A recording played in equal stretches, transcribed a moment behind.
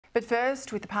But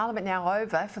first, with the Parliament now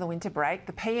over for the winter break,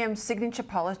 the PM's signature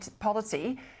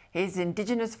policy, his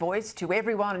Indigenous voice to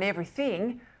everyone and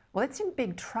everything, well, it's in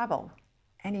big trouble,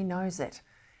 and he knows it.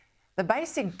 The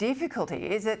basic difficulty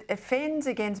is it offends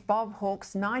against Bob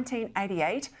Hawke's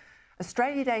 1988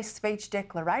 Australia Day speech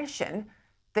declaration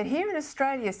that here in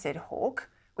Australia, said Hawke,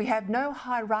 we have no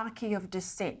hierarchy of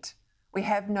descent. We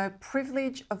have no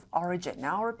privilege of origin.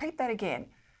 Now, I'll repeat that again.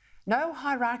 No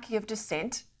hierarchy of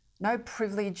descent, no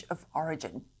privilege of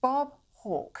origin. Bob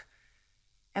Hawke.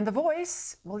 And the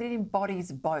voice, well, it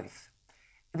embodies both.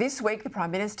 This week, the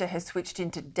Prime Minister has switched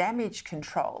into damage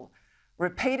control.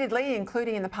 Repeatedly,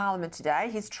 including in the Parliament today,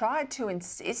 he's tried to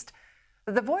insist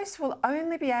that the voice will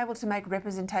only be able to make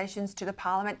representations to the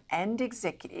Parliament and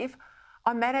Executive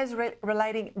on matters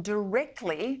relating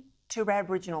directly to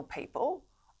Aboriginal people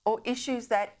or issues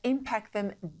that impact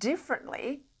them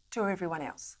differently to everyone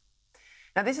else.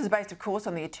 Now, this is based, of course,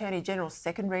 on the Attorney General's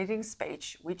second reading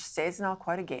speech, which says, and I'll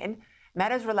quote again,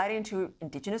 matters relating to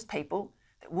Indigenous people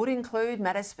that would include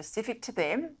matters specific to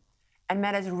them and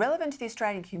matters relevant to the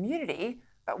Australian community,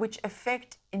 but which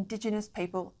affect Indigenous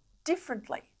people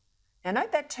differently. Now,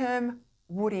 note that term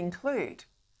would include,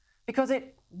 because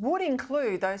it would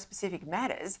include those specific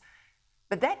matters,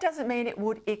 but that doesn't mean it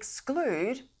would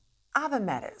exclude other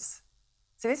matters.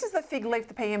 So this is the fig leaf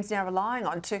the PM's now relying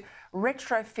on to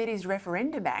retrofit his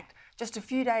Referendum Act just a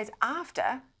few days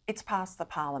after it's passed the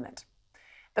Parliament.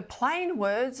 The plain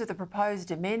words of the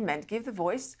proposed amendment give the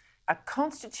voice a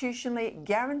constitutionally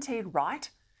guaranteed right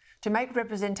to make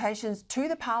representations to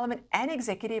the Parliament and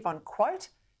Executive on, quote,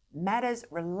 matters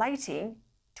relating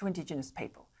to Indigenous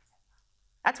people.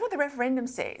 That's what the referendum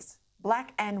says,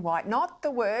 black and white, not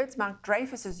the words Mark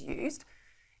Dreyfus has used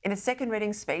in a second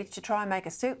reading speech to try and make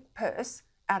a silk purse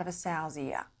out of a sow's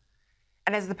ear.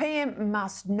 And as the PM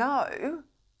must know,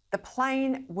 the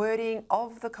plain wording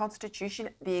of the Constitution,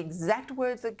 the exact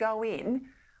words that go in,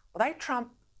 well, they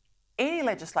trump any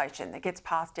legislation that gets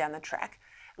passed down the track,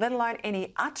 let alone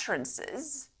any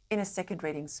utterances in a second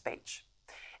reading speech.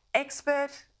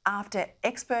 Expert after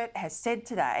expert has said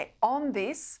today on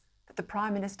this that the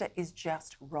Prime Minister is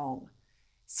just wrong.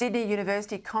 Sydney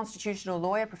University constitutional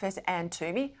lawyer Professor Anne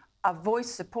Toomey, a voice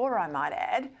supporter I might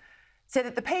add, said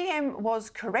that the PM was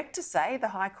correct to say the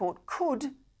High Court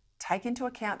could take into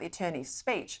account the attorney's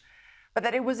speech, but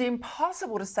that it was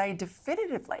impossible to say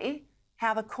definitively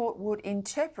how the court would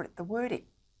interpret the wording.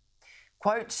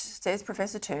 Quote, says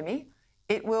Professor Toomey,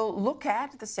 it will look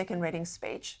at the second reading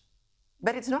speech,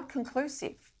 but it's not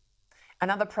conclusive.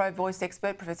 Another pro-voice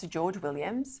expert, Professor George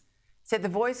Williams, said the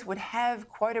voice would have,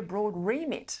 quote, a broad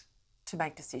remit to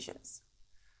make decisions.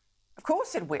 Of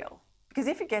course it will, because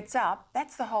if it gets up,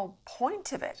 that's the whole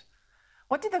point of it.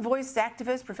 What did the voice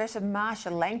activist, Professor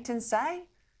Marsha Langton, say?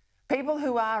 People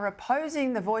who are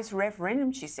opposing the voice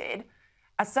referendum, she said,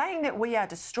 are saying that we are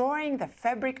destroying the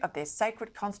fabric of their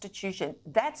sacred constitution.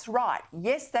 That's right.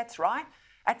 Yes, that's right.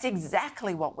 That's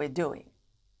exactly what we're doing.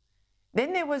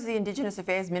 Then there was the Indigenous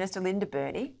Affairs Minister, Linda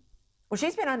Burney. Well,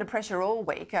 she's been under pressure all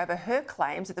week over her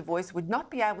claims that the voice would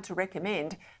not be able to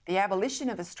recommend the abolition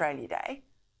of Australia Day.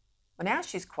 Well, now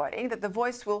she's quoting that the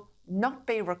voice will not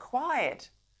be required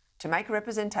to make a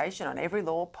representation on every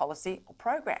law, policy or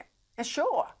program. Now,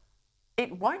 sure,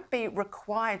 it won't be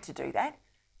required to do that,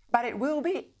 but it will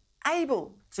be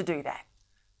able to do that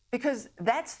because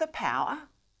that's the power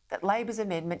that Labor's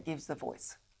amendment gives the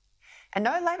voice. And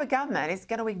no Labor government is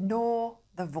going to ignore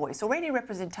the voice or any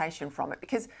representation from it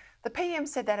because the PM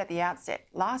said that at the outset.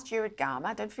 Last year at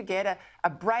Garma, don't forget, a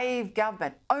brave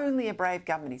government, only a brave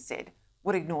government, he said,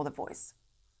 would ignore the voice.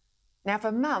 Now,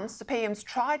 for months, the PM's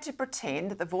tried to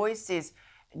pretend that the voice is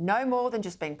no more than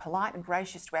just being polite and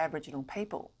gracious to Aboriginal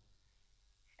people.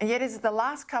 And yet, as the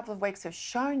last couple of weeks have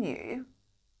shown you,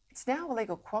 it's now a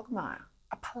legal quagmire,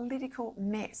 a political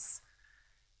mess.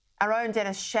 Our own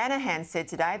Dennis Shanahan said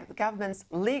today that the government's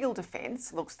legal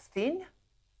defence looks thin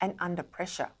and under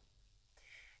pressure.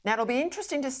 Now, it'll be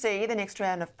interesting to see the next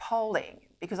round of polling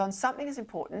because on something as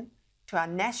important to our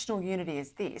national unity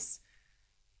as this,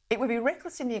 it would be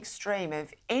reckless in the extreme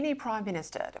of any Prime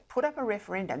Minister to put up a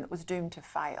referendum that was doomed to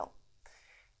fail.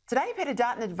 Today, Peter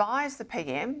Dutton advised the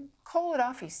PM, call it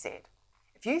off, he said.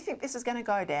 If you think this is going to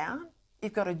go down,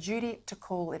 you've got a duty to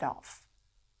call it off.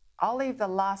 I'll leave the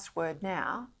last word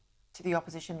now to the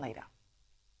opposition leader.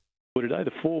 Today,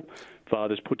 the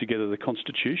forefathers put together the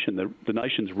Constitution, the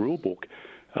nation's rule book,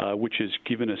 which has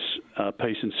given us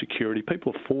peace and security.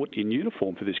 People have fought in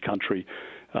uniform for this country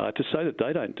to say that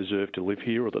they don't deserve to live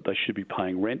here or that they should be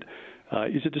paying rent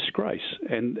is a disgrace,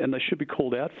 and they should be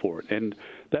called out for it. And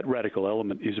that radical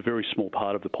element is a very small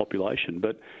part of the population,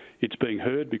 but it's being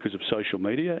heard because of social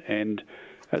media. And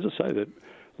as I say, that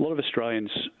a lot of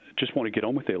Australians just want to get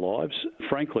on with their lives.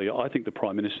 Frankly, I think the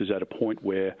Prime Minister's at a point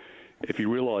where if he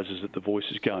realises that the voice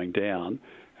is going down,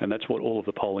 and that's what all of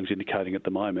the polling's indicating at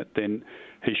the moment, then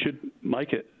he should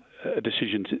make a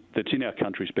decision that's in our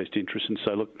country's best interest and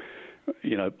say, look,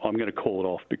 I'm going to call it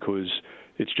off because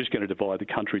it's just going to divide the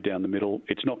country down the middle.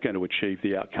 It's not going to achieve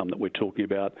the outcome that we're talking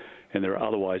about, and there are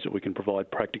other ways that we can provide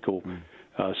practical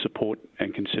support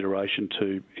and consideration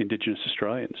to Indigenous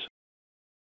Australians.